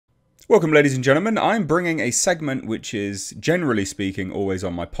Welcome, ladies and gentlemen. I'm bringing a segment which is, generally speaking, always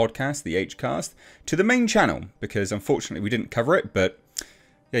on my podcast, the Hcast, to the main channel, because unfortunately we didn't cover it, but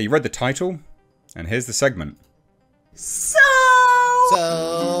yeah, you read the title, and here's the segment. So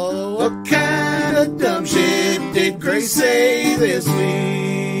what kind of dumb shit did Grace say this week?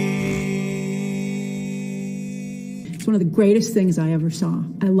 It's one of the greatest things I ever saw.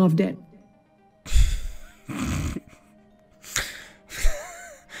 I loved it.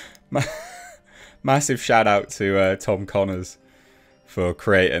 Massive shout out to Tom Connors for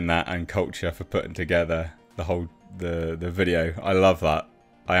creating that, and Culture for putting together the video. I love that.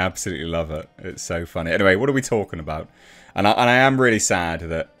 I absolutely love it. It's so funny. Anyway, what are we talking about? And I am really sad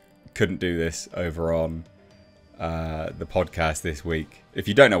that couldn't do this over on the podcast this week. If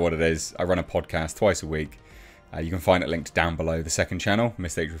you don't know what it is, I run a podcast twice a week. You can find it linked down below, the second channel,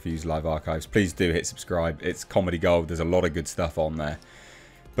 Mistakes Reviews Live Archives. Please do hit subscribe. It's comedy gold. There's a lot of good stuff on there.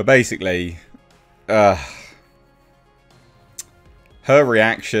 But basically, her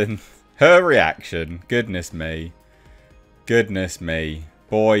reaction, goodness me,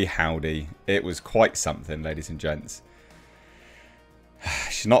 boy howdy, it was quite something, ladies and gents.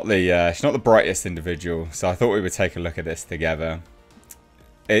 She's not the brightest individual, so I thought we would take a look at this together.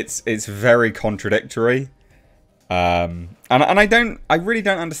 It's very contradictory, and I really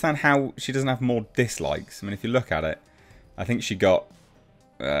don't understand how she doesn't have more dislikes. I mean, if you look at it, I think she got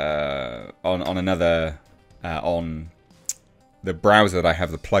on the browser that I have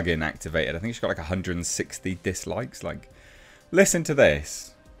the plugin activated, I think she's got like 160 dislikes. Like, listen to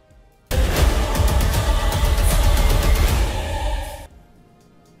this.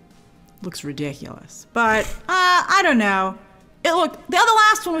 Looks ridiculous. But, I don't know. Look, the other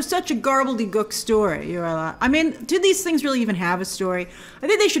last one was such a garbledy-gook story. I mean, do these things really even have a story? I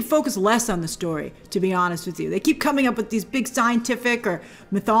think they should focus less on the story, to be honest with you. They keep coming up with these big scientific or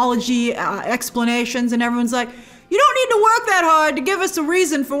mythology explanations, and everyone's like, you don't need to work that hard to give us a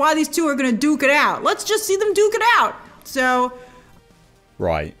reason for why these two are going to duke it out. Let's just see them duke it out. So...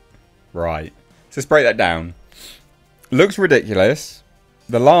 Right. So let's break that down. Looks ridiculous.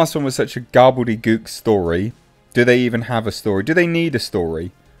 The last one was such a gobbledygook story. Do they even have a story? Do they need a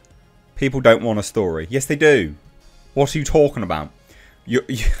story? People don't want a story. Yes, they do. What are you talking about? You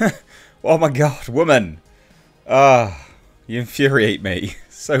oh my god, woman. You infuriate me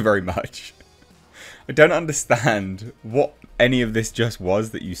so very much. I don't understand what any of this just was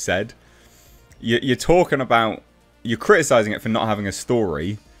that you said. You're talking about... You're criticising it for not having a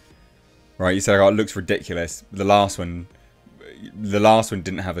story. Right, you say, oh, it looks ridiculous. The last one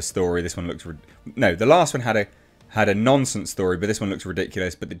didn't have a story. This one looks... No, the last one had a nonsense story, but this one looks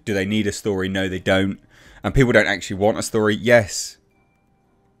ridiculous. But do they need a story? No, they don't. And people don't actually want a story. Yes,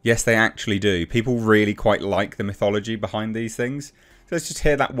 they actually do. People really quite like the mythology behind these things. So let's just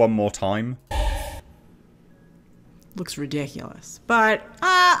hear that one more time. Looks ridiculous. But,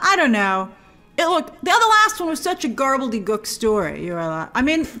 I don't know. Look, the other last one was such a garbledy-gook story. I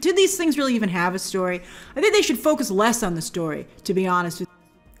mean, do these things really even have a story? I think they should focus less on the story, to be honest with you.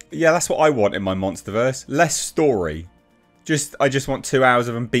 Yeah, that's what I want in my monsterverse. Less story. I just want 2 hours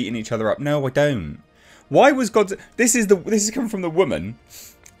of them beating each other up. No, I don't. Why was Godzilla... This is coming from the woman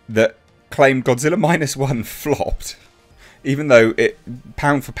that claimed Godzilla -1 flopped. Even though it,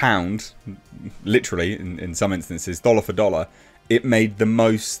 pound for pound, literally, in some instances, dollar for dollar, it made the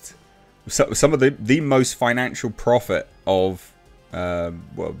most... Some of the most financial profit of...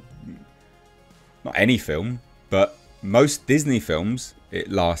 well, not any film, but most Disney films...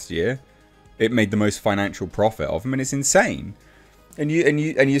 last year, it made the most financial profit of them, and it's insane. And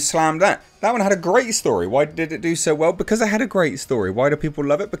you slammed that. That one had a great story. Why did it do so well? Because it had a great story. Why do people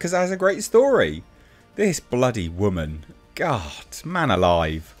love it? Because it has a great story. This bloody woman, God, man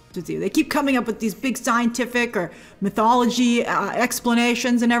alive. They keep coming up with these big scientific or mythology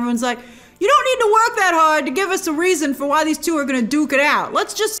explanations, and everyone's like, you don't need to work that hard to give us a reason for why these two are going to duke it out.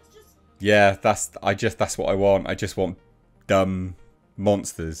 Let's just... Yeah, that's what I want. I just want dumb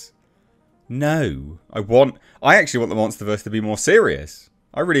monsters. No, I actually want the Monsterverse to be more serious.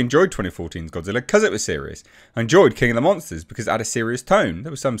 I really enjoyed 2014's Godzilla because it was serious. I enjoyed King of the Monsters because it had a serious tone.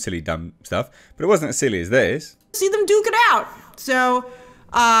 There was some silly dumb stuff, but it wasn't as silly as this. See them duke it out. So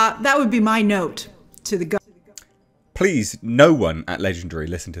that would be my note to the Please, no one at Legendary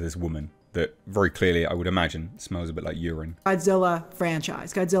listen to this woman that very clearly, I would imagine, smells a bit like urine. Godzilla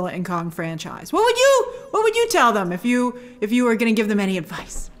franchise, Godzilla and Kong franchise. What would you tell them if you were going to give them any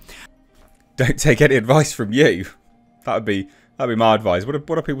advice? Don't take any advice from you. That'd be my advice. What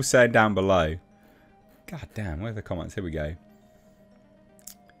are people saying down below? God damn, where are the comments? Here we go.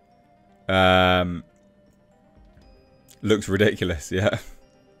 Looks ridiculous, yeah.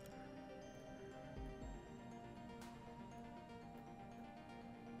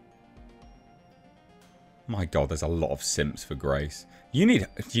 My God, there's a lot of simps for Grace. You need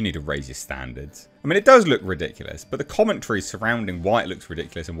to raise your standards. I mean, it does look ridiculous, but the commentary surrounding why it looks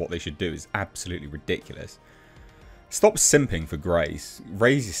ridiculous and what they should do is absolutely ridiculous. Stop simping for Grace.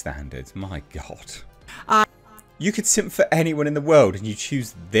 Raise your standards. My God. You could simp for anyone in the world and you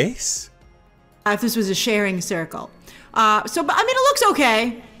choose this? If this was a sharing circle. But I mean, it looks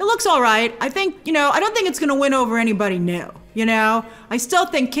okay. It looks all right. I think, you know, I don't think it's going to win over anybody new. You know, I still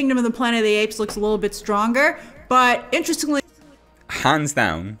think Kingdom of the Planet of the Apes looks a little bit stronger, but interestingly, hands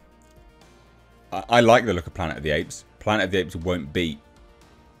down, I like the look of Planet of the Apes. Planet of the Apes won't beat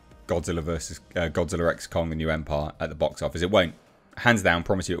Godzilla versus Godzilla X Kong: The New Empire at the box office. It won't. Hands down,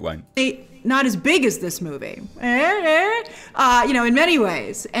 promise you it won't. Not as big as this movie, you know, in many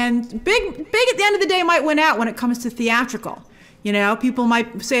ways. And big at the end of the day might win out when it comes to theatrical. You know, people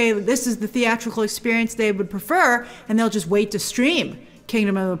might say this is the theatrical experience they would prefer, and they'll just wait to stream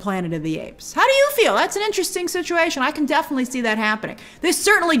Kingdom of the Planet of the Apes. How do you feel? That's an interesting situation. I can definitely see that happening. This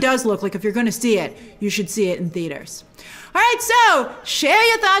certainly does look like if you're going to see it, you should see it in theaters. All right, so share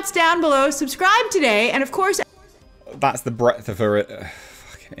your thoughts down below, subscribe today, and of course... That's the breadth of her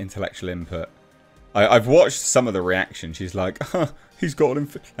fucking intellectual input. I've watched some of the reaction. She's like, he's got an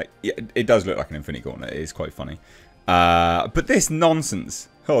it does look like an Infinity Gauntlet. It is quite funny. But this nonsense.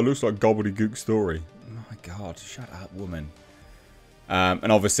 Oh, it looks like gobbledygook story. My God, shut up, woman.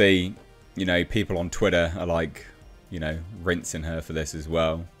 And obviously, you know, people on Twitter are like, you know, rinsing her for this as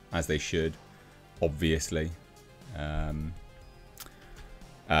well, as they should, obviously.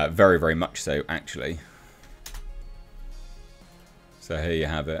 Very, very much so, actually. So here you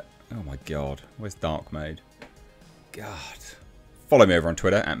have it. Oh my God, where's dark mode? God. Follow me over on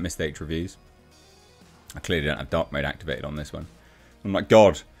Twitter at MrH Reviews. I clearly don't have dark mode activated on this one. I'm like,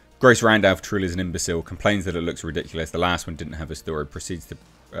 God, Grace Randolph truly is an imbecile. Complains that it looks ridiculous. The last one didn't have a story. Proceeds to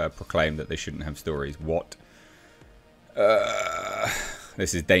proclaim that they shouldn't have stories. What?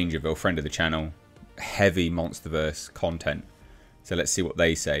 This is Dangerville, friend of the channel. Heavy Monsterverse content. So let's see what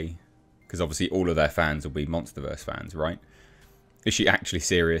they say. Because obviously all of their fans will be Monsterverse fans, right? Is she actually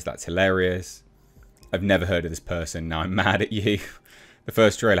serious? That's hilarious. I've never heard of this person. Now I'm mad at you. The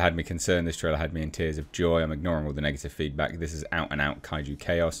first trailer had me concerned. This trailer had me in tears of joy. I'm ignoring all the negative feedback. This is out and out kaiju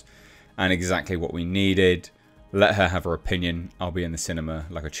chaos. And exactly what we needed. Let her have her opinion. I'll be in the cinema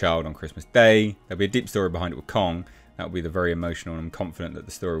like a child on Christmas Day. There'll be a deep story behind it with Kong. That will be the very emotional, and I'm confident that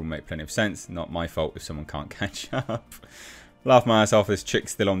the story will make plenty of sense. Not my fault if someone can't catch up. Laugh my ass off. This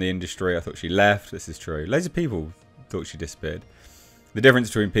chick's still on the industry. I thought she left. This is true. Loads of people thought she disappeared. The difference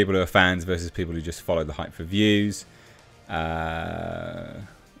between people who are fans versus people who just follow the hype for views.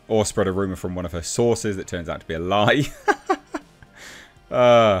 Or spread a rumour from one of her sources that turns out to be a lie.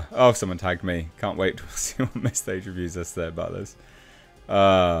 Oh, someone tagged me. Can't wait to see what MrH Reviews has to say about this.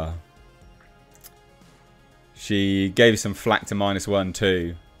 She gave some flack to -1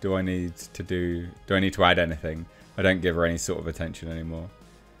 too. Do I need to add anything? I don't give her any sort of attention anymore.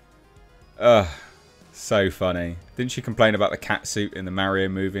 So funny. Didn't she complain about the cat suit in the Mario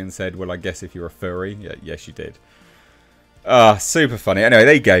movie and said, well, I guess if you're a furry? Yeah, yes, she did. Super funny. Anyway,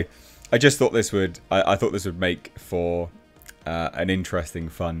 there you go. I just thought this would... I thought this would make for an interesting,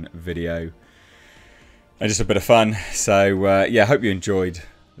 fun video. And just a bit of fun. So, yeah, I hope you enjoyed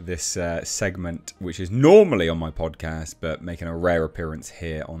this segment, which is normally on my podcast, but making a rare appearance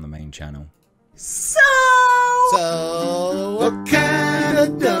here on the main channel. So what kind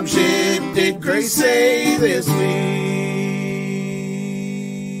of dumb shit did Grace say this week?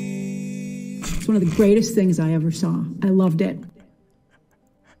 It's one of the greatest things I ever saw. I loved it.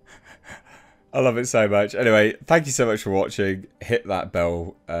 I love it so much. Anyway, thank you so much for watching. Hit that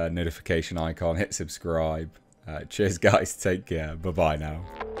bell notification icon. Hit subscribe. Cheers, guys. Take care. Bye-bye now.